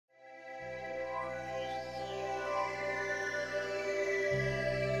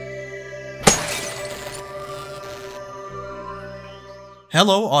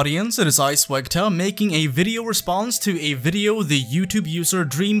Hello audience, it is I, SWEGTA, making a video response to a video the YouTube user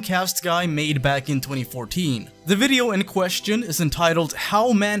Dreamcast Guy made back in 2014. The video in question is entitled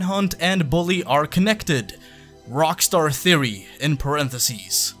How Manhunt and Bully Are Connected. Rockstar Theory, in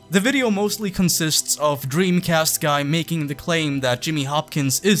parentheses. The video mostly consists of Dreamcast Guy making the claim that Jimmy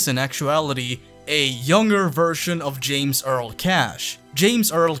Hopkins is in actuality a younger version of James Earl Cash.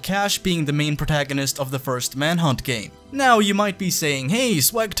 James Earl Cash being the main protagonist of the first Manhunt game. Now you might be saying, hey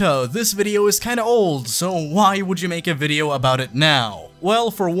SWEGTA, this video is kinda old, so why would you make a video about it now?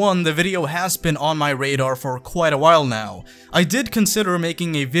 Well, for one, the video has been on my radar for quite a while now. I did consider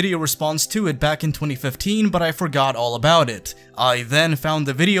making a video response to it back in 2015, but I forgot all about it. I then found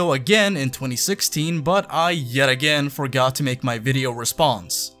the video again in 2016, but I yet again forgot to make my video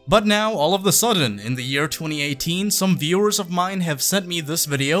response. But now, all of a sudden, in the year 2018, some viewers of mine have sent me this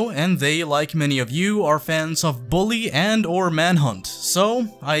video, and they, like many of you, are fans of Bully and or Manhunt,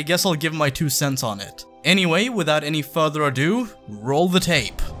 so I guess I'll give my 2 cents on it. Anyway, without any further ado, roll the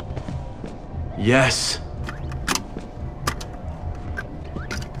tape. Yes.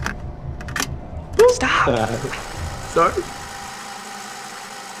 Stop. Sorry.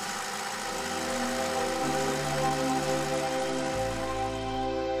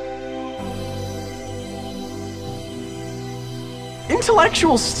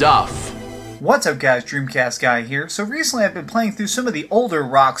 Intellectual stuff. What's up guys, Dreamcast Guy here. So recently I've been playing through some of the older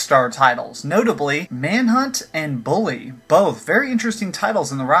Rockstar titles, notably Manhunt and Bully. Both very interesting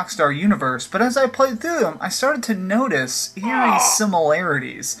titles in the Rockstar universe, but as I played through them, I started to notice eerie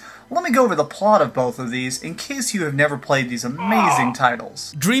similarities. Let me go over the plot of both of these in case you have never played these amazing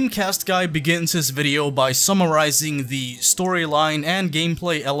titles. Dreamcast Guy begins his video by summarizing the storyline and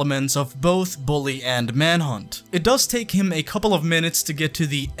gameplay elements of both Bully and Manhunt. It does take him a couple of minutes to get to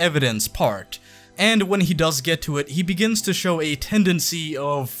the evidence part, and when he does get to it, he begins to show a tendency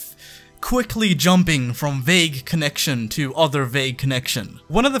of quickly jumping from vague connection to other vague connection.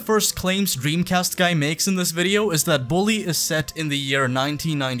 One of the first claims Dreamcast Guy makes in this video is that Bully is set in the year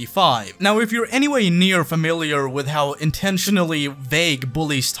 1995. Now, if you're anyway near familiar with how intentionally vague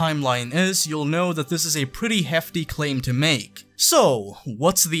Bully's timeline is, you'll know that this is a pretty hefty claim to make. So,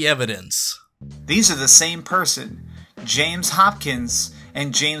 what's the evidence? These are the same person. James Hopkins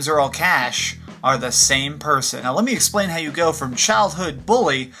and James Earl Cash are the same person. Now let me explain how you go from childhood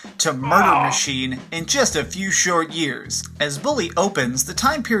bully to murder machine in just a few short years. As Bully opens, the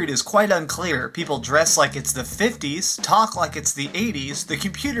time period is quite unclear. People dress like it's the 50s, talk like it's the 80s, the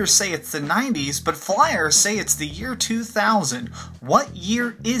computers say it's the 90s, but flyers say it's the year 2000. What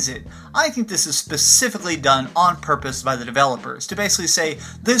year is it? I think this is specifically done on purpose by the developers, to basically say,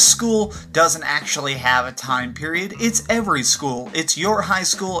 this school doesn't actually have a time period, it's every school. It's your high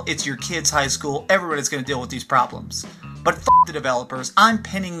school, it's your kid's high school, everybody's going to deal with these problems. But f*** the developers, I'm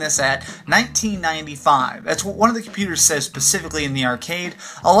pinning this at 1995. That's what one of the computers says specifically in the arcade.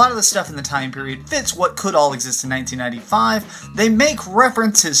 A lot of the stuff in the time period fits what could all exist in 1995. They make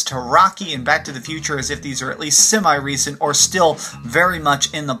references to Rocky and Back to the Future as if these are at least semi-recent or still very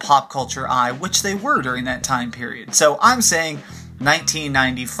much in the pop culture eye, which they were during that time period. So I'm saying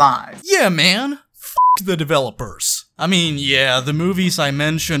 1995. Yeah, man. F*** the developers. I mean, yeah, the movies I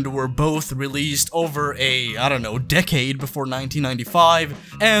mentioned were both released over a, I don't know, decade before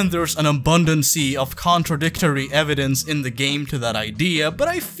 1995, and there's an abundance of contradictory evidence in the game to that idea, but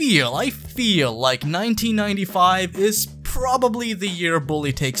I feel like 1995 is probably the year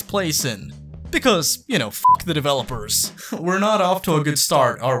Bully takes place in. Because, you know, f*** the developers. We're not off to a good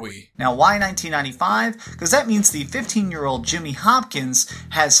start, are we? Now, why 1995? Because that means the 15-year-old Jimmy Hopkins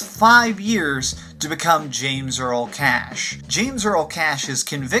has 5 years to become James Earl Cash. James Earl Cash is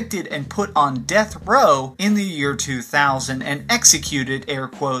convicted and put on death row in the year 2000 and executed, air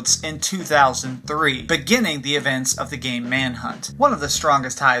quotes, in 2003, beginning the events of the game Manhunt. One of the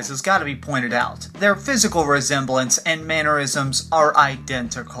strongest ties has got to be pointed out. Their physical resemblance and mannerisms are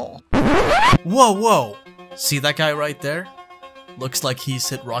identical. Whoa, whoa! See that guy right there? Looks like he's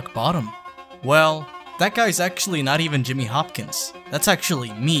hit rock bottom. Well, that guy's actually not even Jimmy Hopkins. That's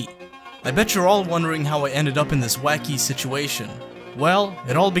actually me. I bet you're all wondering how I ended up in this wacky situation. Well,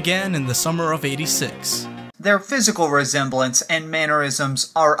 it all began in the summer of '86. Their physical resemblance and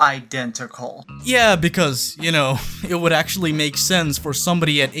mannerisms are identical. Yeah, because, you know, it would actually make sense for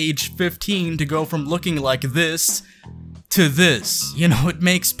somebody at age 15 to go from looking like this to this. You know, it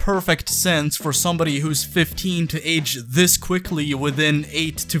makes perfect sense for somebody who's 15 to age this quickly within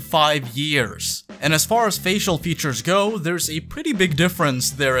 8 to 5 years. And as far as facial features go, there's a pretty big difference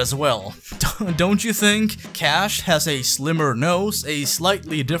there as well. Don't you think? Cash has a slimmer nose, a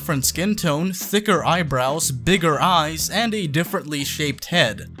slightly different skin tone, thicker eyebrows, bigger eyes, and a differently shaped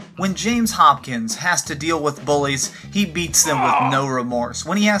head. When James Hopkins has to deal with bullies, he beats them with no remorse.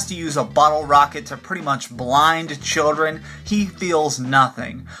 When he has to use a bottle rocket to pretty much blind children, he feels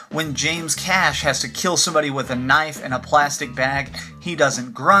nothing. When James Cash has to kill somebody with a knife and a plastic bag, he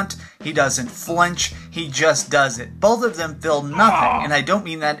doesn't grunt, he doesn't flinch, he just does it. Both of them feel nothing, and I don't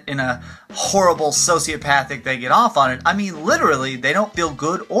mean that in a horrible sociopathic they get off on it. I mean literally, they don't feel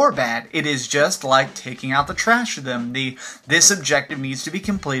good or bad. It is just like taking out the trash to them. This objective needs to be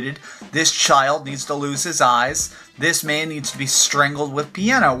completed, this child needs to lose his eyes, this man needs to be strangled with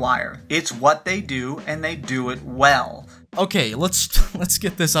piano wire. It's what they do, and they do it well. Okay, let's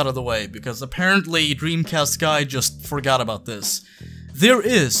get this out of the way, because apparently Dreamcast Guy just forgot about this. There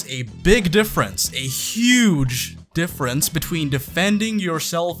is a big difference, a huge difference between defending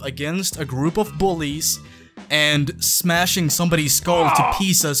yourself against a group of bullies and smashing somebody's skull to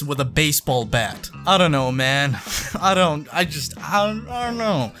pieces with a baseball bat. I don't know, man. I don't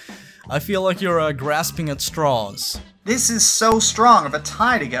know. I feel like you're grasping at straws. This is so strong of a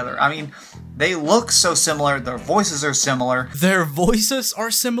tie together. I mean, they look so similar, their voices are similar. Their voices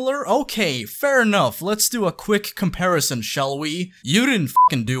are similar? Okay, fair enough. Let's do a quick comparison, shall we? You didn't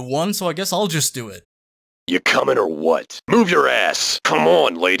fucking do one, so I guess I'll just do it. You coming or what? Move your ass! Come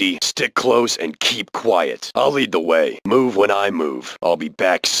on, lady. Stick close and keep quiet. I'll lead the way. Move when I move. I'll be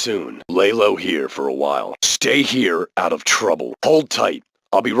back soon. Lay low here for a while. Stay here out of trouble. Hold tight.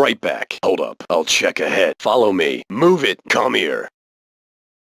 I'll be right back. Hold up. I'll check ahead. Follow me. Move it. Come here.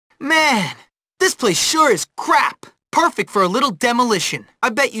 Man, this place sure is crap. Perfect for a little demolition. I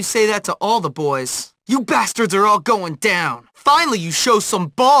bet you say that to all the boys. You bastards are all going down. Finally you show some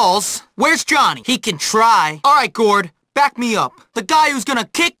balls. Where's Johnny? He can try. Alright, Gord. Back me up. The guy who's gonna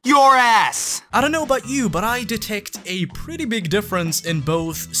kick your ass! I don't know about you, but I detect a pretty big difference in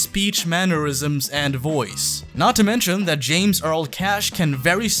both speech mannerisms and voice. Not to mention that James Earl Cash can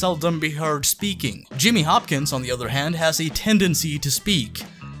very seldom be heard speaking. Jimmy Hopkins, on the other hand, has a tendency to speak.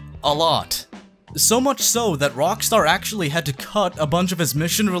 A lot. So much so that Rockstar actually had to cut a bunch of his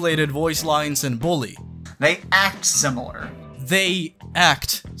mission-related voice lines in Bully. They act similar. They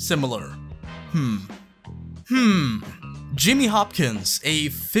act similar. Jimmy Hopkins, a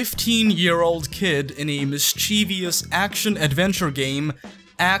 15-year-old kid in a mischievous action-adventure game,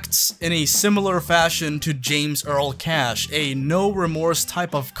 acts in a similar fashion to James Earl Cash, a no-remorse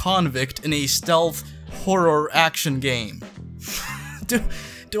type of convict in a stealth horror action game.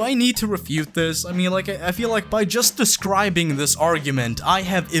 Do I need to refute this? I mean, like, I feel like by just describing this argument, I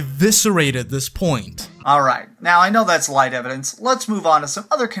have eviscerated this point. Alright, now I know that's light evidence. Let's move on to some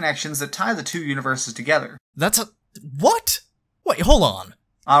other connections that tie the two universes together. That's a... what? Wait, hold on.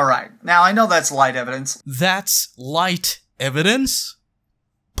 Alright, now I know that's light evidence. That's light evidence?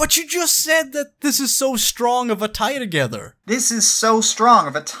 But you just said that this is so strong of a tie together. This is so strong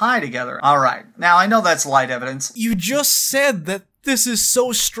of a tie together. Alright, now I know that's light evidence. You just said that this is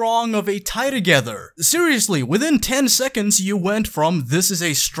so strong of a tie together. Seriously, within 10 seconds you went from this is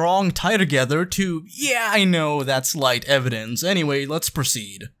a strong tie together to yeah, I know that's light evidence. Anyway, let's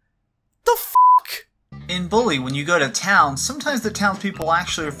proceed. The fuck? In Bully, when you go to town, sometimes the townspeople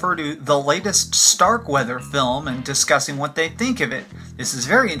actually refer to the latest Starkweather film and discussing what they think of it. This is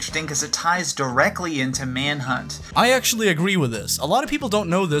very interesting because it ties directly into Manhunt. I actually agree with this. A lot of people don't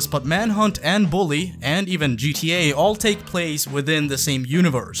know this, but Manhunt and Bully, and even GTA, all take place within the same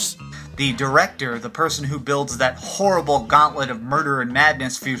universe. The director, the person who builds that horrible gauntlet of murder and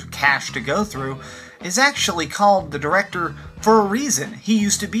madness for Cash to go through, is actually called the director for a reason. He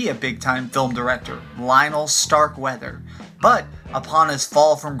used to be a big-time film director, Lionel Starkweather, but upon his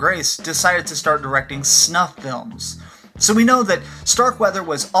fall from grace, decided to start directing snuff films. So we know that Starkweather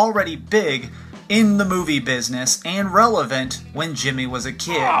was already big in the movie business and relevant when Jimmy was a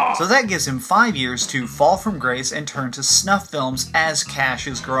kid. So that gives him 5 years to fall from grace and turn to snuff films as Cash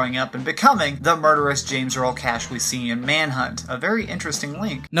is growing up and becoming the murderous James Earl Cash we see in Manhunt. A very interesting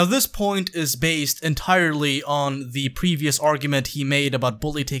link. Now this point is based entirely on the previous argument he made about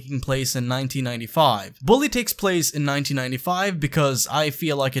Bully taking place in 1995. Bully takes place in 1995 because I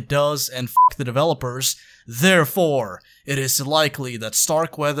feel like it does and f*** the developers. Therefore, it is likely that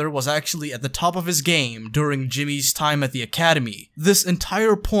Starkweather was actually at the top of his game during Jimmy's time at the academy. This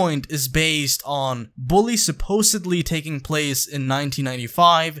entire point is based on Bully supposedly taking place in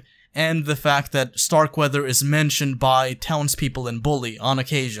 1995 and the fact that Starkweather is mentioned by townspeople in Bully on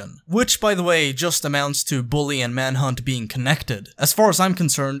occasion. Which, by the way, just amounts to Bully and Manhunt being connected. As far as I'm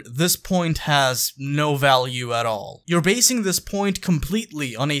concerned, this point has no value at all. You're basing this point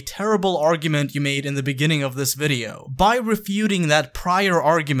completely on a terrible argument you made in the beginning of this video. By refuting that prior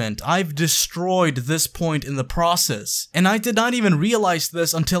argument, I've destroyed this point in the process, and I did not even realize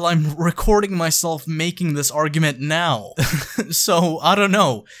this until I'm recording myself making this argument now. So, I don't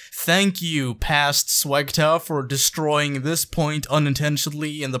know. Thank you, past SWEGTA, for destroying this point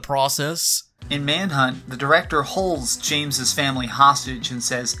unintentionally in the process. In Manhunt, the director holds James's family hostage and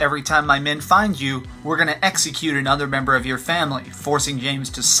says, "Every time my men find you, we're going to execute another member of your family," forcing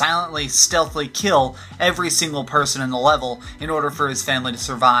James to silently, stealthily kill every single person in the level in order for his family to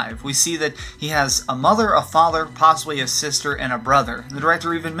survive. We see that he has a mother, a father, possibly a sister, and a brother. The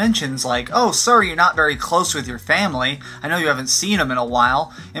director even mentions, like, "Oh, sorry, you're not very close with your family. I know you haven't seen them in a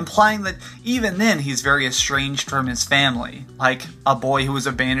while," implying that even then he's very estranged from his family, like a boy who was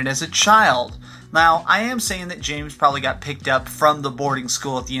abandoned as a child. Now, I am saying that James probably got picked up from the boarding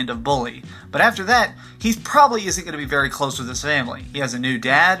school at the end of Bully, but after that, he probably isn't going to be very close with his family. He has a new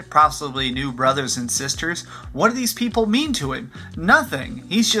dad, possibly new brothers and sisters. What do these people mean to him? Nothing.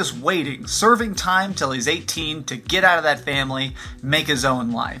 He's just waiting, serving time till he's 18 to get out of that family, make his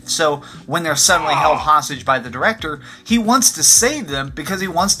own life. So, when they're suddenly held hostage by the director, he wants to save them because he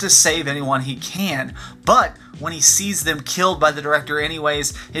wants to save anyone he can. But when he sees them killed by the director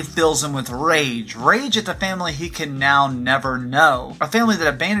anyways, it fills him with rage. Rage at the family he can now never know. A family that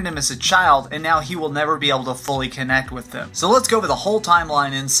abandoned him as a child, and now he will never be able to fully connect with them. So let's go over the whole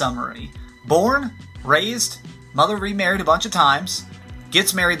timeline in summary. Born, raised, mother remarried a bunch of times,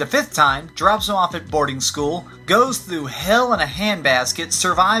 gets married the 5th time, drops him off at boarding school, goes through hell in a handbasket,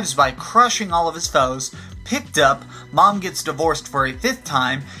 survives by crushing all of his foes, picked up, mom gets divorced for a 5th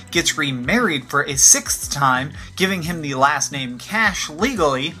time, gets remarried for a 6th time, giving him the last name Cash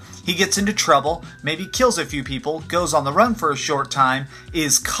legally. He gets into trouble, maybe kills a few people, goes on the run for a short time,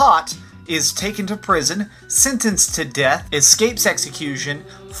 is caught, is taken to prison, sentenced to death, escapes execution,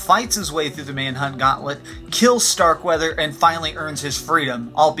 fights his way through the Manhunt gauntlet, kills Starkweather, and finally earns his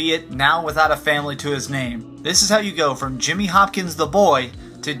freedom, albeit now without a family to his name. This is how you go from Jimmy Hopkins the boy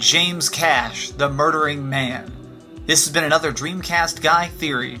to James Cash, the murdering man. This has been another Dreamcast Guy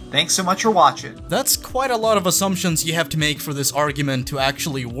Theory. Thanks so much for watching. That's quite a lot of assumptions you have to make for this argument to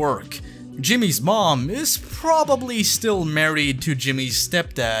actually work. Jimmy's mom is probably still married to Jimmy's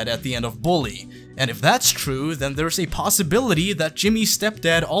stepdad at the end of Bully. And if that's true, then there's a possibility that Jimmy's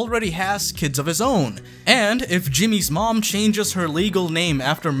stepdad already has kids of his own. And if Jimmy's mom changes her legal name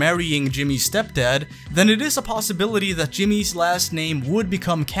after marrying Jimmy's stepdad, then it is a possibility that Jimmy's last name would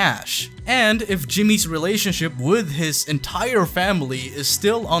become Cash. And if Jimmy's relationship with his entire family is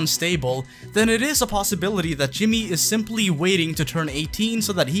still unstable, then it is a possibility that Jimmy is simply waiting to turn 18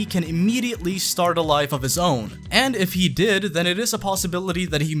 so that he can immediately start a life of his own. And if he did, then it is a possibility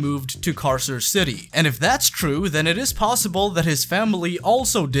that he moved to Carcer City. And if that's true, then it is possible that his family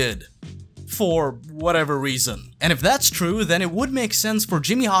also did. For whatever reason. And if that's true, then it would make sense for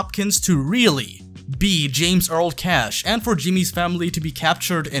Jimmy Hopkins to really be James Earl Cash, and for Jimmy's family to be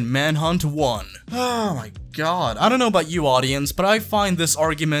captured in Manhunt 1. Oh my god. I don't know about you, audience, but I find this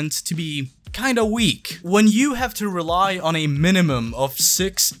argument to be kinda weak. When you have to rely on a minimum of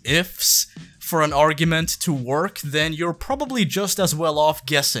 6 ifs for an argument to work, then you're probably just as well off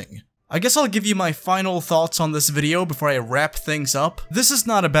guessing. I guess I'll give you my final thoughts on this video before I wrap things up. This is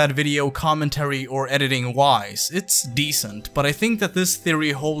not a bad video commentary or editing wise, it's decent, but I think that this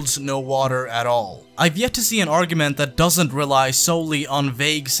theory holds no water at all. I've yet to see an argument that doesn't rely solely on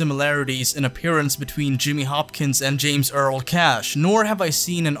vague similarities in appearance between Jimmy Hopkins and James Earl Cash, nor have I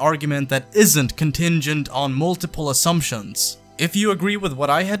seen an argument that isn't contingent on multiple assumptions. If you agree with what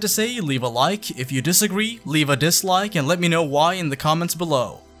I had to say, leave a like. If you disagree, leave a dislike and let me know why in the comments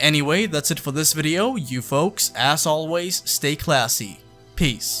below. Anyway, that's it for this video. You folks, as always, stay classy.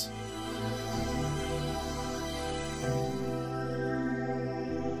 Peace.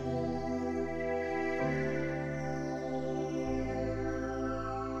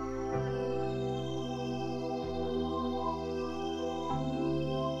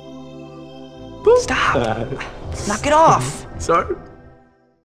 Stop! Knock it off! Sorry?